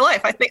time of my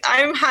life. I think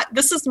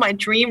this is my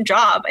dream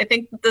job. I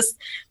think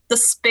the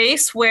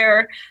space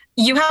where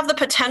you have the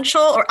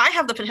potential, or I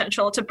have the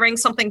potential, to bring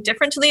something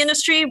different to the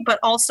industry, but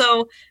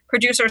also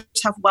producers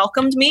have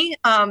welcomed me.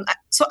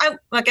 So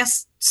I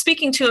guess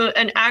speaking to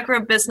an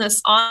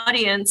agribusiness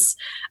audience,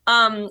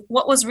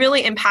 what was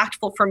really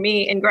impactful for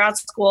me in grad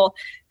school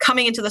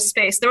coming into the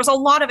space, there was a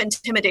lot of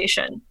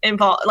intimidation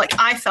involved. Like,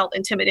 I felt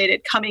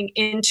intimidated coming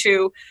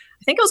into,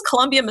 I think it was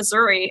Columbia,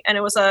 Missouri, and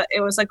it was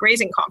a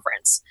grazing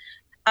conference.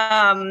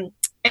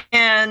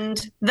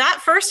 And that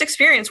first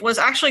experience was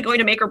actually going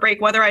to make or break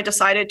whether I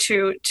decided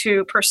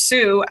to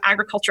pursue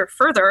agriculture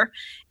further.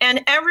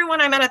 And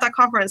everyone I met at that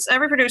conference,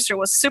 every producer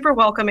was super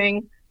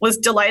welcoming, was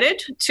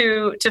delighted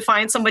to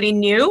find somebody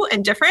new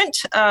and different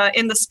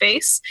in the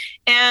space,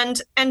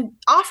 and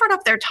offered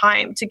up their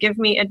time to give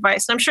me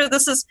advice. And I'm sure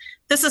this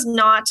is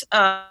not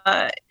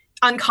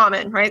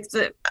uncommon, right?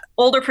 The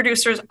older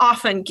producers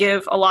often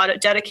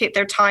dedicate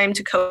their time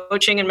to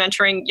coaching and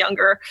mentoring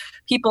younger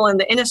people in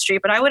the industry.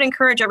 But I would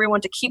encourage everyone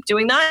to keep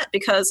doing that,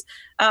 because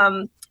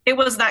it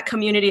was that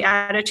community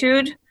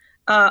attitude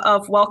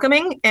of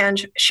welcoming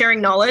and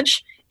sharing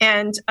knowledge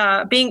and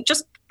being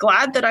just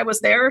glad that I was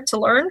there to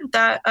learn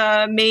that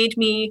made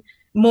me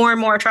more and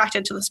more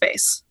attracted to the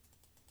space.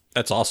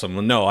 That's awesome.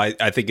 Well, no,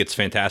 I think it's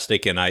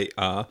fantastic, and I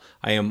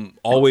am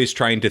always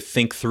trying to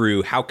think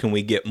through how can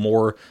we get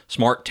more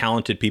smart,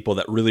 talented people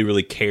that really,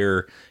 really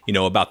care,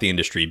 about the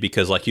industry.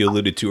 Because, like you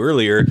alluded to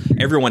earlier,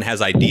 everyone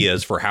has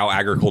ideas for how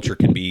agriculture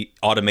can be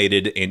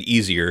automated and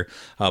easier,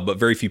 but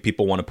very few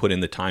people want to put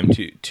in the time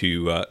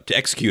to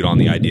execute on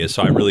the ideas.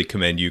 So I really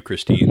commend you,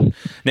 Christine.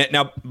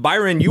 Now,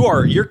 Byron,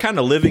 you're kind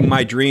of living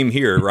my dream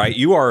here, right?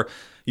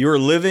 You're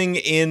living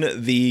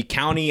in the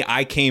county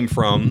I came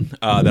from,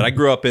 that I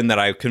grew up in, that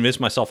I convinced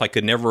myself I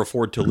could never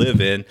afford to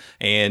live in,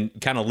 and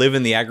kind of live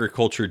in the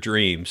agriculture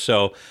dream.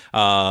 So,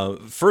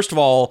 first of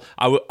all,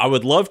 I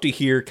would love to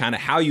hear kind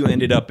of how you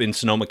ended up in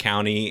Sonoma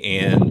County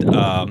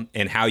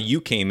and how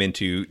you came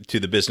into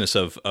the business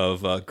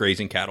of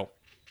grazing cattle.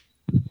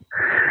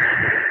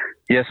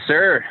 Yes,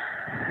 sir.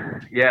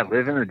 Yeah,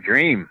 living the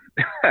dream.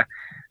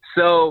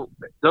 So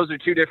those are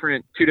two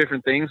different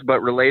things,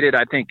 but related.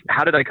 I think,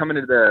 how did I come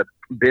into the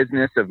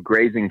business of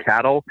grazing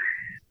cattle?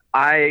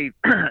 I,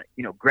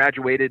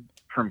 graduated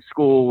from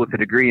school with a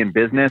degree in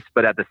business,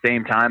 but at the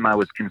same time, I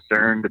was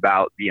concerned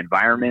about the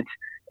environment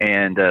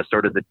and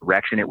sort of the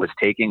direction it was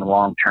taking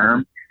long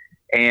term.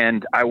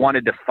 And I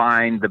wanted to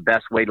find the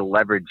best way to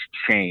leverage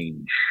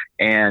change.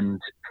 And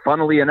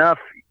funnily enough,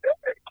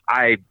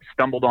 I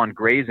stumbled on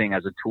grazing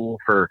as a tool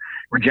for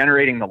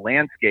regenerating the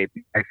landscape.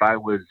 If I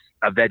was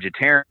a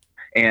vegetarian,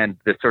 and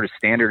the sort of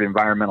standard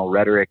environmental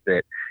rhetoric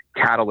that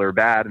cattle are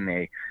bad and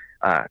they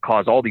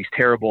cause all these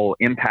terrible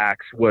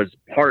impacts was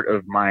part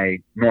of my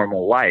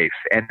normal life.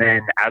 And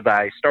then as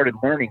I started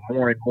learning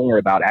more and more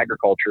about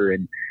agriculture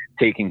and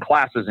taking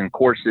classes and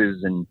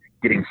courses and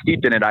getting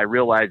steeped in it, I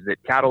realized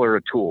that cattle are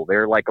a tool.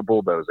 They're like a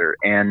bulldozer.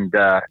 And,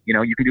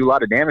 you can do a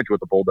lot of damage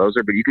with a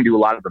bulldozer, but you can do a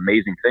lot of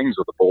amazing things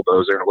with a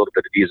bulldozer and a little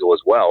bit of diesel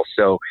as well.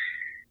 So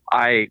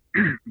I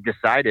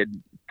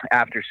decided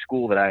after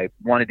school that I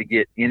wanted to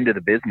get into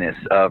the business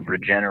of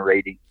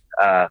regenerating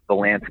the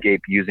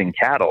landscape using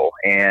cattle,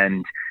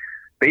 and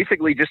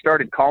basically just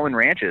started calling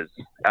ranches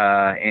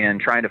and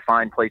trying to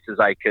find places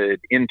I could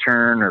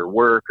intern or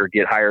work or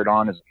get hired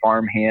on as a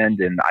farmhand.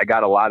 And I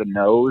got a lot of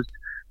no's,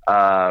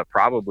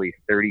 probably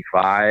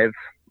 35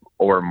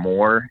 or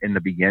more in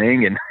the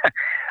beginning. And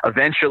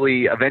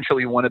eventually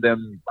one of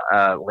them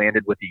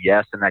landed with a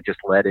yes, and that just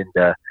led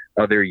into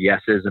other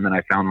yeses. And then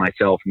I found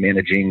myself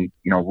managing,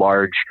 a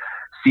large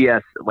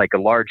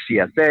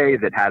CSA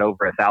that had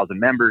over 1,000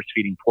 members,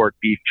 feeding pork,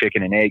 beef,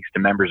 chicken, and eggs to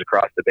members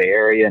across the Bay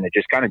Area. And it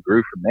just kind of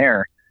grew from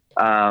there.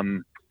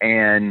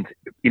 And,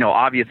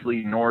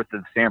 obviously north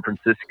of San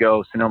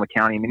Francisco, Sonoma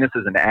County, this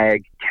is an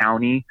ag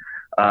county,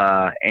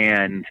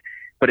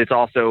 but it's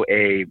also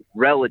a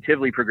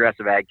relatively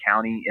progressive ag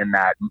county in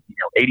that,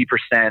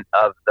 80%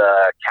 of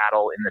the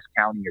cattle in this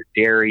county are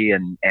dairy,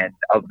 and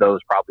of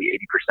those, probably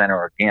 80% are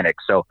organic.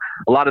 So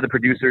a lot of the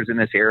producers in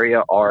this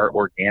area are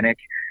organic.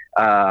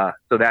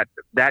 So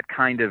that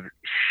kind of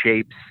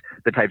shapes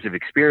the types of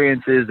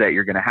experiences that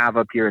you're going to have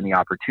up here and the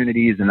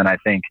opportunities. And then I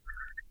think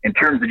in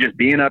terms of just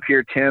being up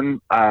here,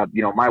 Tim,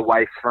 my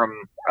wife's from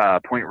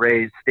Point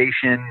Reyes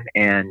Station,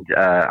 and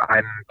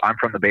I'm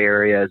from the Bay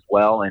Area as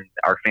well, and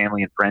our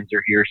family and friends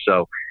are here.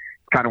 So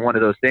it's kind of one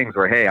of those things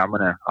where, hey, I'm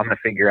gonna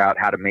figure out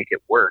how to make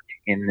it work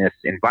in this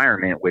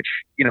environment. Which,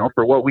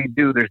 for what we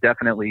do, there's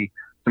definitely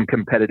some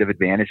competitive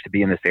advantage to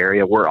be in this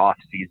area. We're off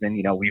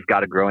season. We've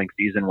got a growing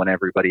season when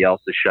everybody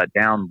else is shut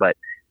down, but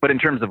in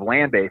terms of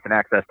land base and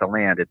access to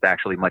land, it's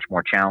actually much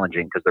more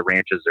challenging because the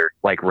ranches are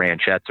like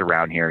ranchettes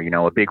around here.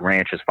 A big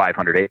ranch is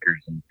 500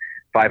 acres, and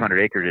 500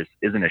 acres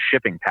isn't a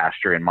shipping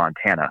pasture in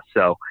Montana.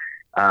 So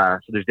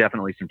there's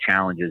definitely some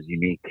challenges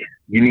unique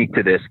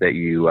to this that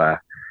you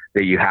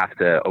have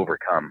to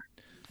overcome.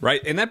 Right,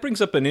 and that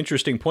brings up an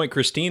interesting point,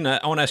 Christine.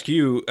 I want to ask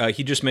you.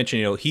 He just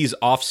mentioned, he's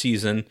off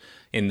season,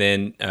 and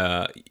then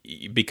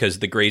because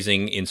the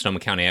grazing in Sonoma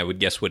County, I would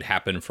guess, would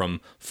happen from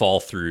fall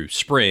through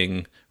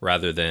spring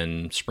rather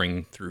than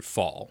spring through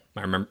fall.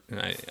 I remember.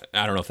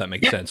 I don't know if that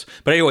makes sense,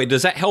 but anyway,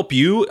 does that help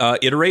you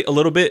iterate a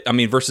little bit? I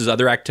mean, versus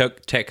other ag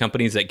tech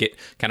companies that get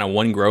kind of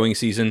one growing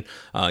season.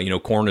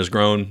 Corn is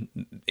grown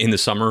in the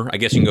summer. I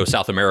guess you can go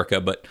South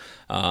America, but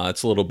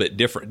it's a little bit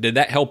different. Did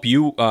that help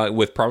you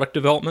with product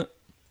development?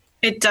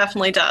 It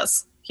definitely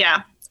does.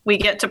 Yeah. We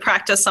get to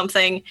practice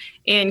something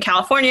in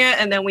California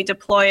and then we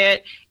deploy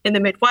it in the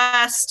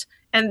Midwest.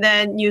 And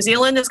then New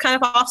Zealand is kind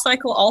of off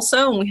cycle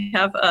also. And we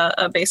have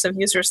a base of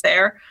users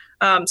there.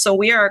 So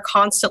we are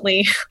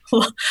constantly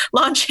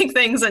launching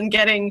things and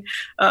getting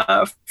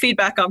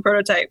feedback on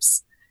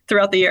prototypes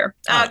throughout the year.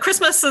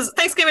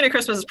 Thanksgiving and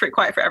Christmas is pretty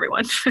quiet for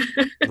everyone.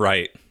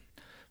 Right.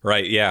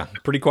 Yeah.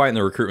 Pretty quiet in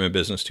the recruitment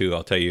business too,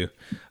 I'll tell you.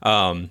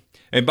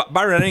 And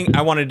Byron,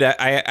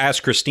 I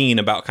asked Christine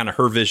about kind of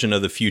her vision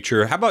of the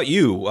future. How about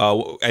you?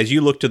 As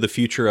you look to the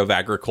future of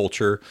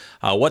agriculture,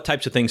 what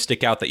types of things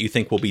stick out that you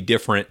think will be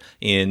different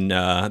in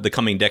the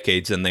coming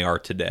decades than they are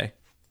today?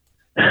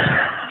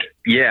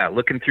 Yeah,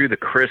 looking through the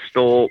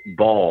crystal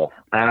ball.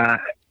 I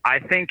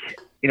think,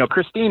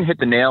 Christine hit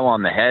the nail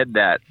on the head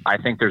that I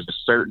think there's a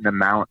certain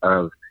amount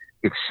of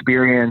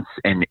experience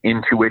and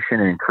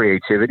intuition and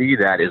creativity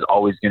that is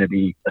always going to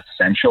be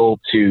essential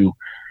to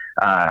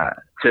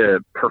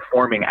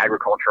performing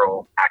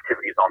agricultural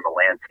activities on the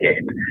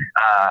landscape.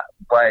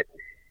 But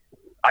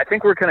I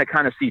think we're going to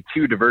kind of see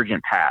two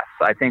divergent paths.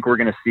 I think we're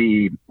going to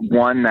see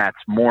one that's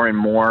more and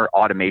more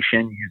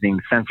automation using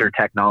sensor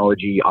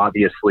technology,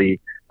 obviously,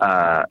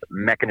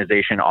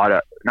 mechanization,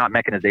 not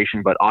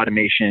mechanization, but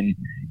automation,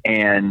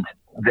 and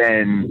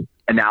then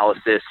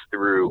analysis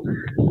through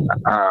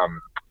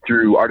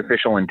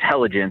artificial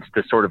intelligence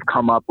to sort of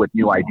come up with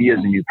new ideas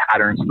and new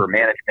patterns for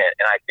management.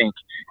 And I think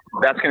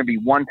that's going to be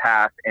one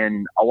path.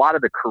 And a lot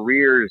of the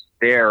careers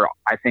there,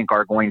 I think,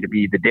 are going to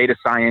be the data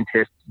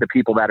scientists, the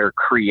people that are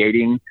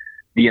creating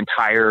the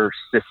entire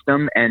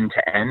system end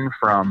to end,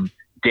 from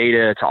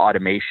data to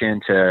automation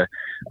to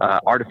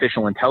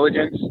artificial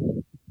intelligence.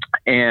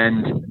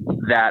 And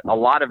that a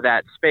lot of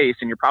that space,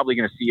 and you're probably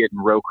going to see it in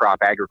row crop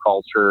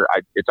agriculture,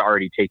 it's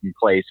already taking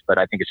place, but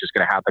I think it's just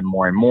going to happen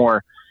more and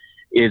more,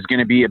 is going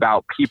to be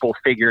about people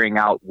figuring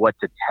out what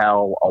to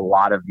tell a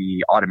lot of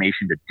the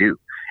automation to do.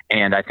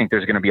 And I think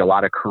there's going to be a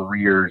lot of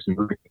careers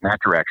moving in that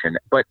direction.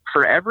 But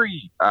for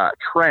every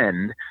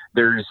trend,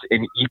 there's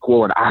an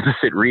equal and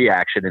opposite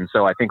reaction. And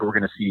so I think we're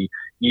going to see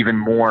even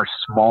more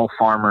small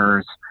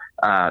farmers,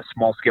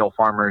 small-scale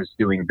farmers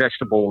doing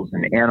vegetables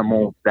and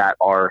animals that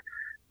are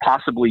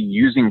possibly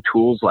using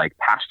tools like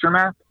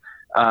PastureMap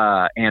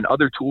and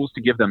other tools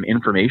to give them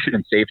information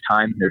and save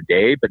time in their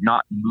day, but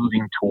not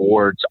moving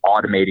towards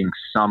automating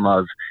some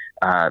of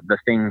the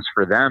things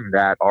for them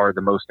that are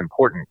the most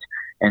important.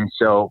 And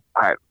so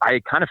I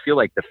kind of feel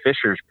like the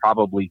fisher's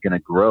probably going to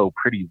grow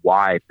pretty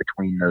wide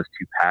between those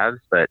two paths,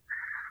 but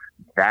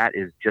that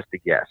is just a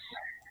guess.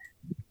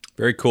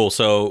 Very cool.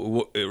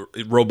 So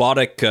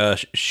robotic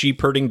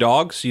sheep herding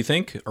dogs, you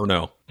think, or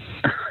no?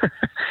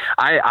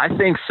 I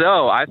think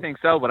so.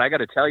 But I got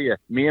to tell you,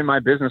 me and my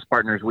business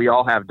partners, we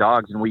all have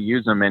dogs and we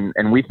use them.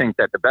 And we think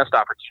that the best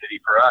opportunity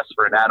for us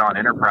for an add-on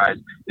enterprise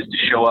is to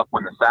show up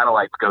when the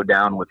satellites go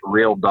down with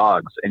real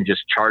dogs and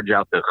just charge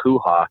out the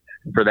hoo-ha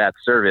for that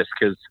service.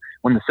 Because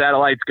when the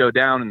satellites go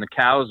down and the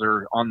cows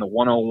are on the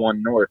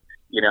 101 North,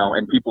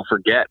 and people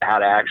forget how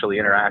to actually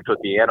interact with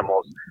the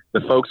animals,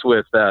 the folks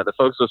with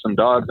some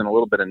dogs and a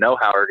little bit of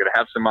know-how are going to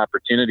have some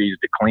opportunities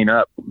to clean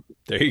up.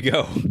 There you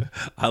go.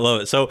 I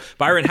love it. So,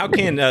 Byron, how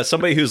can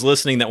somebody who's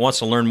listening that wants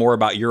to learn more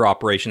about your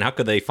operation, how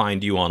could they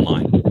find you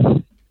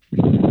online?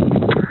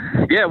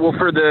 Yeah, well,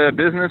 for the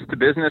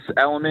business-to-business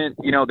element,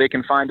 they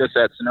can find us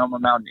at Sonoma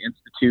Mountain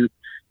Institute.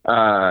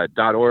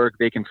 .org.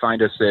 They can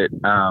find us at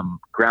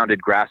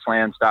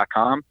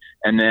groundedgrasslands.com.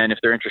 And then if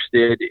they're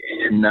interested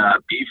in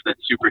beef that's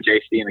super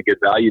tasty and a good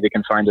value, they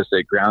can find us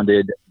at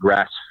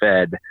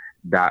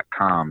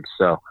groundedgrassfed.com.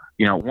 So,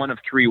 one of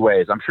three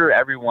ways. I'm sure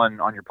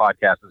everyone on your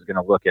podcast is going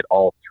to look at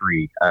all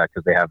three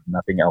because they have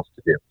nothing else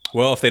to do.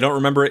 Well, if they don't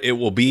remember it, it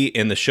will be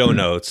in the show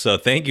notes. So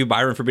thank you,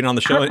 Byron, for being on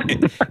the show.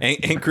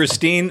 and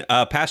Christine,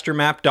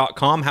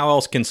 pasturemap.com. How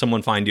else can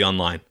someone find you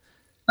online?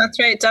 That's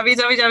right.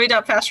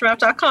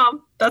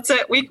 www.pasturemap.com. That's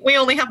it. We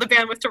only have the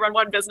bandwidth to run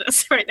one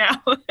business right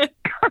now.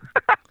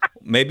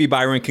 Maybe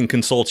Byron can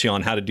consult you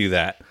on how to do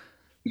that.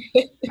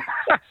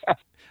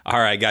 All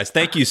right, guys.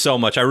 Thank you so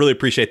much. I really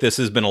appreciate this.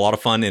 This has been a lot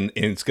of fun, and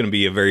it's going to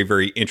be a very,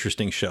 very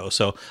interesting show.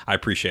 So I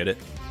appreciate it.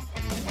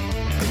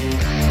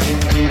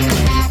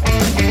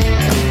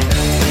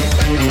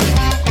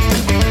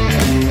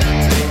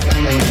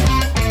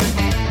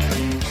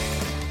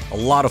 A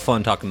lot of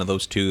fun talking to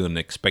those two and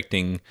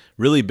expecting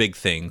really big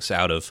things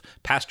out of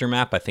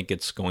PastureMap. I think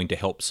it's going to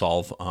help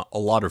solve a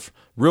lot of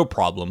real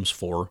problems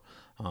for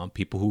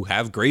people who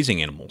have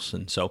grazing animals.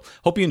 And so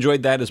hope you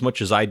enjoyed that as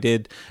much as I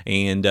did.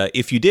 And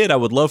if you did, I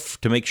would love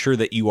to make sure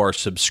that you are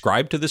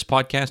subscribed to this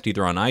podcast,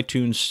 either on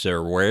iTunes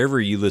or wherever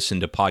you listen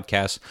to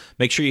podcasts.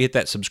 Make sure you hit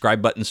that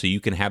subscribe button so you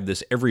can have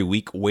this every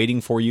week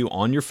waiting for you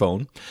on your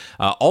phone.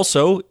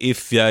 Also,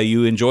 if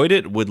you enjoyed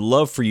it, would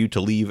love for you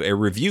to leave a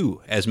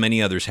review, as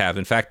many others have.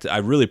 In fact, I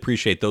really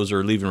appreciate those who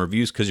are leaving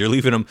reviews, because you're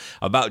leaving them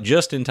about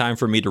just in time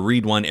for me to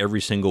read one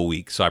every single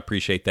week. So I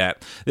appreciate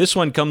that. This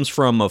one comes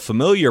from a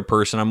familiar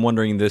person. I'm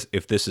wondering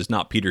if this is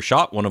not Peter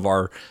Schott, one of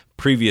our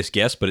previous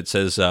guests, but it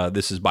says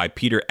this is by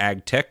Peter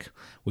Ag Tech,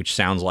 which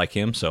sounds like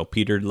him. So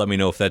Peter, let me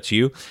know if that's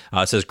you.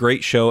 It says,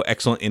 great show,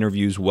 excellent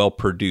interviews, well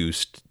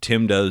produced.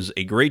 Tim does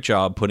a great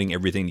job putting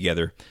everything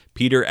together.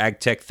 Peter Ag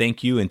Tech,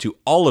 thank you. And to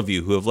all of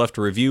you who have left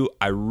a review,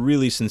 I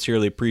really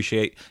sincerely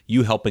appreciate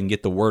you helping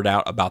get the word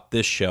out about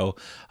this show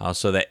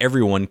so that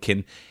everyone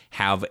can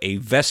have a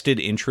vested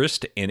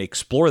interest and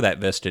explore that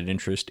vested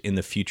interest in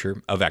the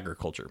future of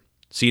agriculture.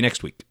 See you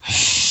next week.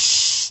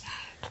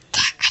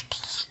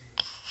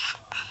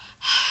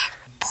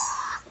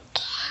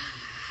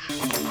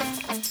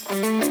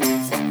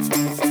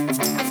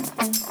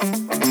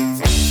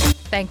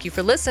 Thank you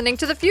for listening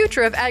to the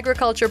Future of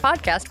Agriculture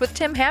podcast with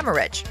Tim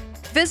Hammerich.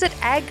 Visit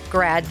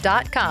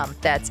aggrad.com,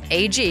 that's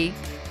AGGRAD.com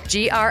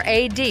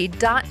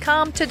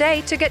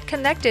today to get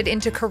connected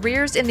into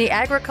careers in the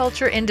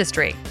agriculture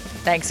industry.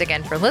 Thanks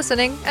again for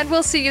listening, and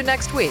we'll see you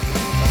next week.